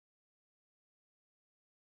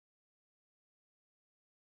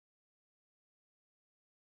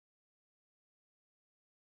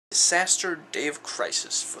Disaster Day of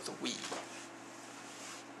Crisis for the Wii.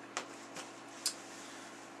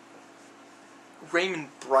 Raymond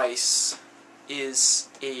Bryce is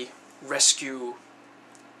a rescue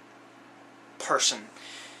person.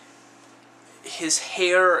 His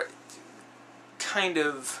hair kind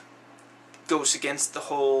of goes against the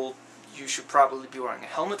whole you should probably be wearing a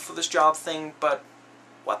helmet for this job thing, but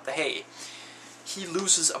what the hey. He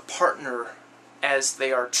loses a partner as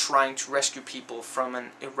they are trying to rescue people from an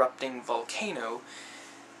erupting volcano,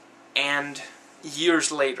 and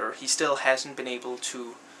years later he still hasn't been able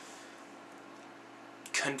to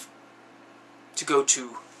go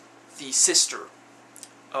to the sister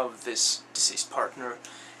of this deceased partner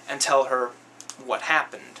and tell her what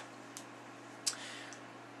happened.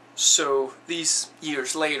 So these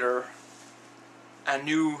years later, a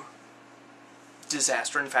new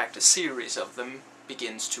disaster, in fact a series of them,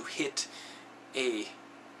 begins to hit a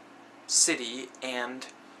city, and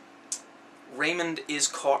Raymond is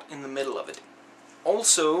caught in the middle of it.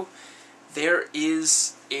 Also, there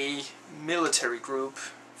is a military group,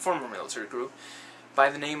 former military group, by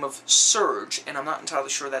the name of Surge, and I'm not entirely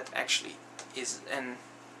sure that actually is an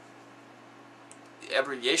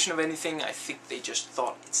abbreviation of anything. I think they just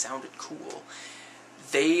thought it sounded cool.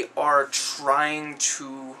 They are trying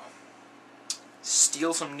to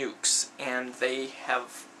steal some nukes, and they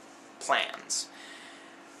have plans.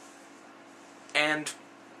 And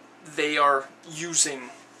they are using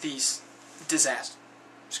these disasters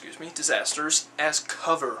as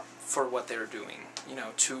cover for what they're doing, you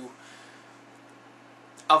know, to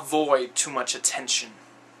avoid too much attention.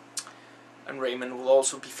 And Raymond will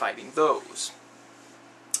also be fighting those.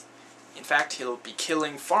 In fact, he'll be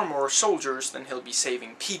killing far more soldiers than he'll be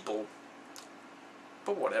saving people.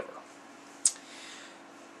 But whatever.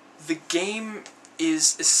 The game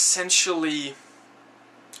is essentially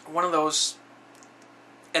one of those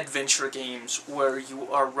adventure games where you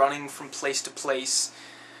are running from place to place.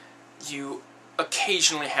 You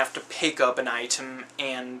occasionally have to pick up an item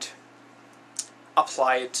and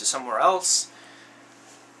apply it to somewhere else.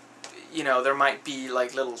 You know, there might be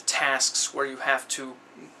like little tasks where you have to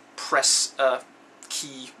press a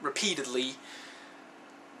key repeatedly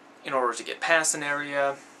in order to get past an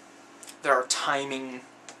area. There are timing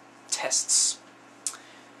tests.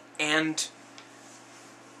 And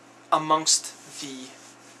amongst the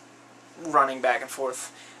running back and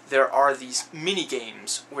forth, there are these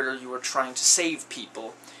mini-games where you are trying to save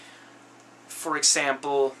people. For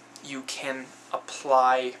example, you can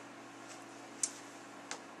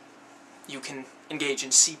engage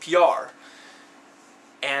in CPR,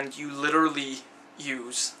 and you literally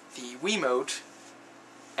use the Wiimote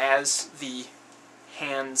as the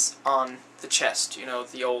hands on the chest, you know,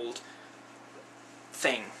 the old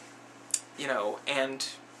thing, you know, and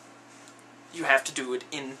you have to do it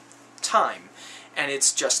in time. And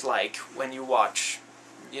it's just like when you watch,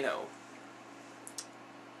 you know,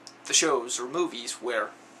 the shows or movies where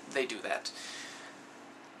they do that.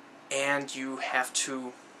 And you have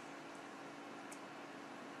to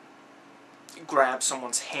grab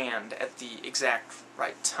someone's hand at the exact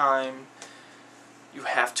right time. You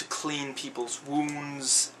have to clean people's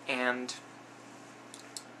wounds and,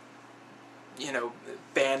 you know,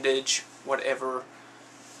 bandage whatever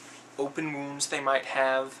open wounds they might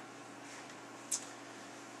have.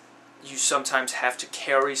 You sometimes have to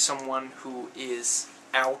carry someone who is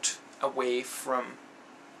out away from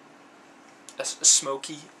a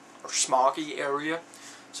smoky or smoggy area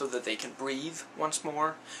so that they can breathe once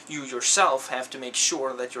more. You yourself have to make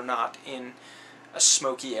sure that you're not in a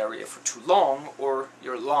smoky area for too long, or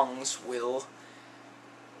your lungs will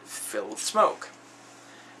fill with smoke.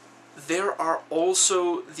 There are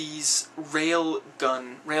also these rail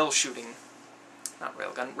shooting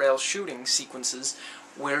sequences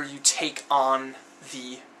where you take on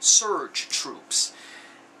the Surge troops.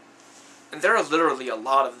 And there are literally a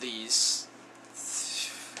lot of these,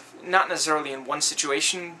 not necessarily in one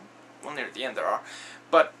situation, well, near the end there are,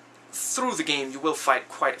 but through the game you will fight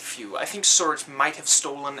quite a few. I think Surge might have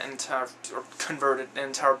stolen or converted an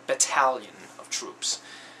entire battalion of troops.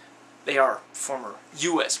 They are former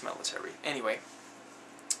US military. Anyway.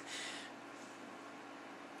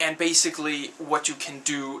 And basically what you can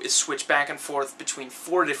do is switch back and forth between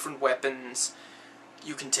 4 different weapons.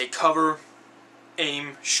 You can take cover,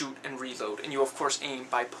 aim, shoot, and reload. And you of course aim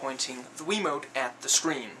by pointing the Wiimote at the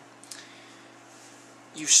screen.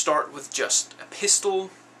 You start with just a pistol,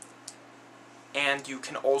 and you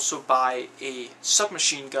can also buy a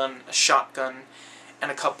submachine gun, a shotgun, and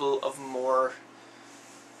a couple of more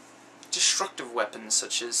destructive weapons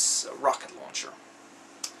such as a rocket launcher.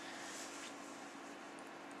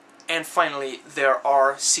 And finally, there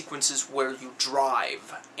are sequences where you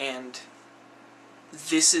drive, and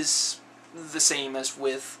this is the same as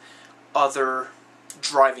with other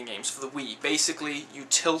driving games for the Wii. Basically, you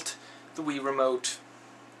tilt the Wii remote,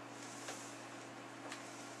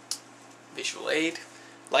 visual aid,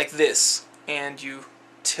 like this, and you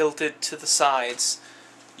tilt it to the sides,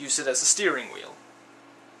 use it as a steering wheel.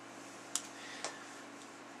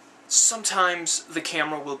 Sometimes the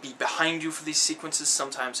camera will be behind you for these sequences,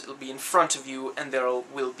 sometimes it'll be in front of you, and there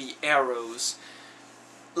will be arrows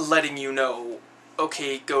letting you know,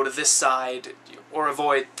 okay, go to this side, or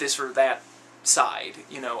avoid this or that side,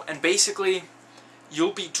 you know. And basically,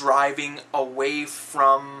 you'll be driving away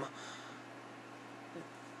from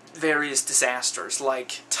various disasters,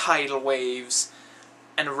 like tidal waves,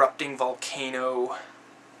 an erupting volcano.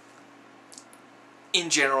 In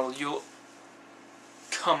general, you'll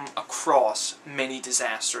come across many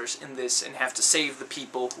disasters in this and have to save the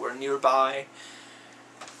people who are nearby,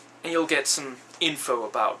 and you'll get some info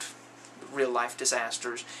about real-life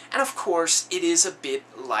disasters. And of course, it is a bit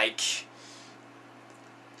like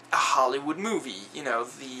a Hollywood movie, you know,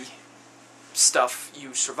 the stuff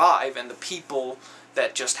you survive and the people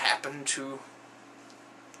that just happen to,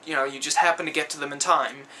 you know, you just happen to get to them in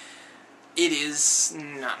time. It is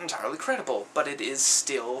not entirely credible, but it is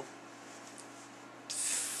still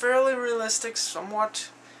fairly realistic, somewhat,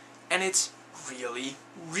 and it's really,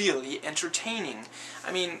 really entertaining.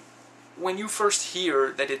 I mean, when you first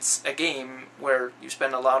hear that it's a game where you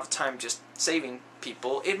spend a lot of time just saving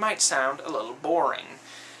people, it might sound a little boring,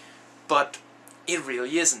 but it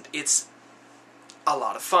really isn't. It's a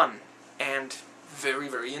lot of fun, and very,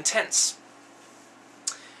 very intense.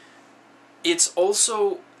 It's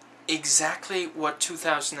also exactly what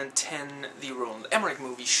 2010, the Roland Emmerich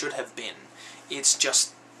movie, should have been. It's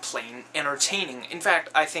just plain entertaining. In fact,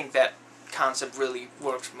 I think that concept really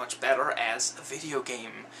worked much better as a video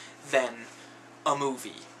game than a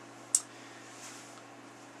movie.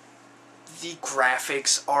 The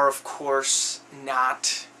graphics are, of course,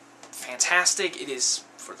 not fantastic. It is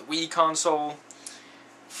for the Wii console.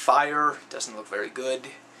 Fire doesn't look very good.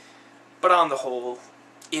 But on the whole,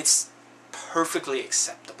 it's perfectly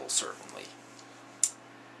acceptable, certainly.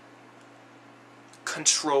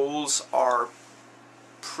 Controls are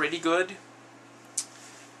pretty good.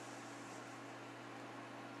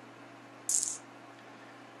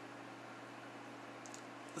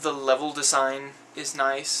 The level design is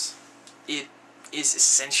nice. It is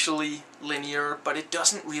essentially linear, but it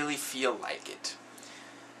doesn't really feel like it.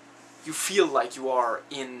 You feel like you are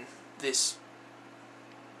in this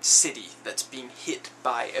city that's being hit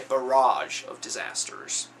by a barrage of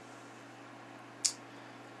disasters.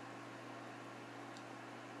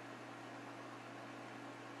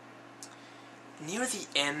 Near the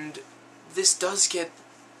end, this does get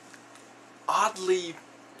oddly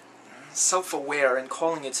self-aware and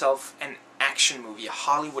calling itself an action movie, a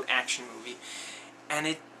Hollywood action movie, and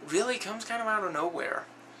it really comes kind of out of nowhere.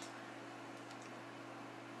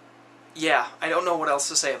 Yeah, I don't know what else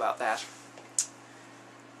to say about that.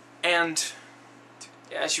 And,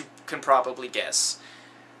 as you can probably guess,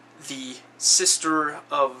 the sister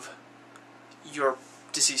of your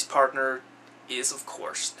deceased partner is, of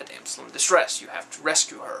course, a damsel in distress. You have to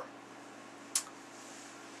rescue her.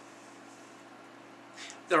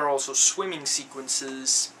 There are also swimming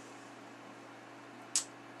sequences,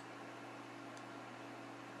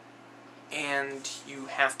 and you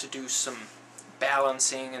have to do some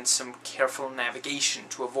balancing and some careful navigation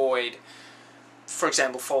to avoid, for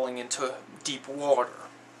example, falling into deep water.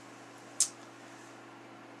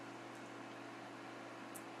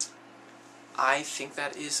 I think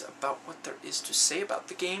that is about what there is to say about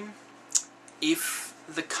the game. If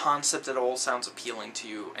the concept at all sounds appealing to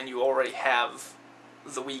you, and you already have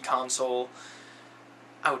the Wii console,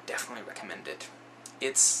 I would definitely recommend it.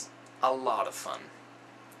 It's a lot of fun.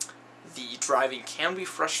 The driving can be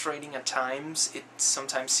frustrating at times. It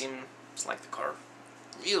sometimes seems like the car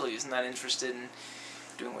really isn't that interested in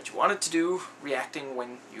doing what you want it to do, reacting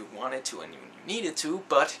when you want it to and when you need it to,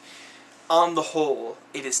 but on the whole,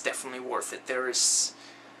 it is definitely worth it. There is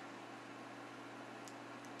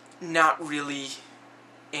not really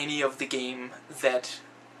any of the game that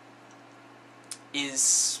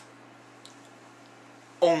is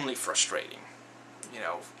only frustrating. You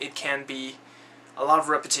know, it can be a lot of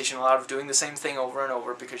repetition, a lot of doing the same thing over and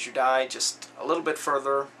over because you die just a little bit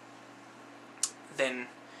further than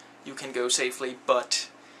you can go safely, but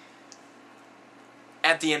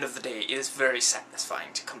at the end of the day, it is very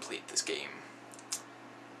satisfying to complete this game.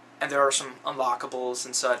 And there are some unlockables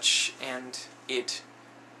and such, and it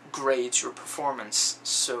grades your performance,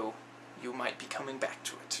 so you might be coming back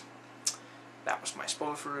to it. that was my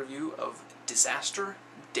spoiler-free review of Disaster,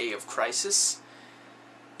 Day of Crisis.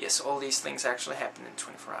 Yes, all these things actually happen in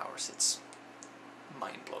 24 hours. It's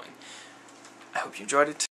mind-blowing. I hope you enjoyed it.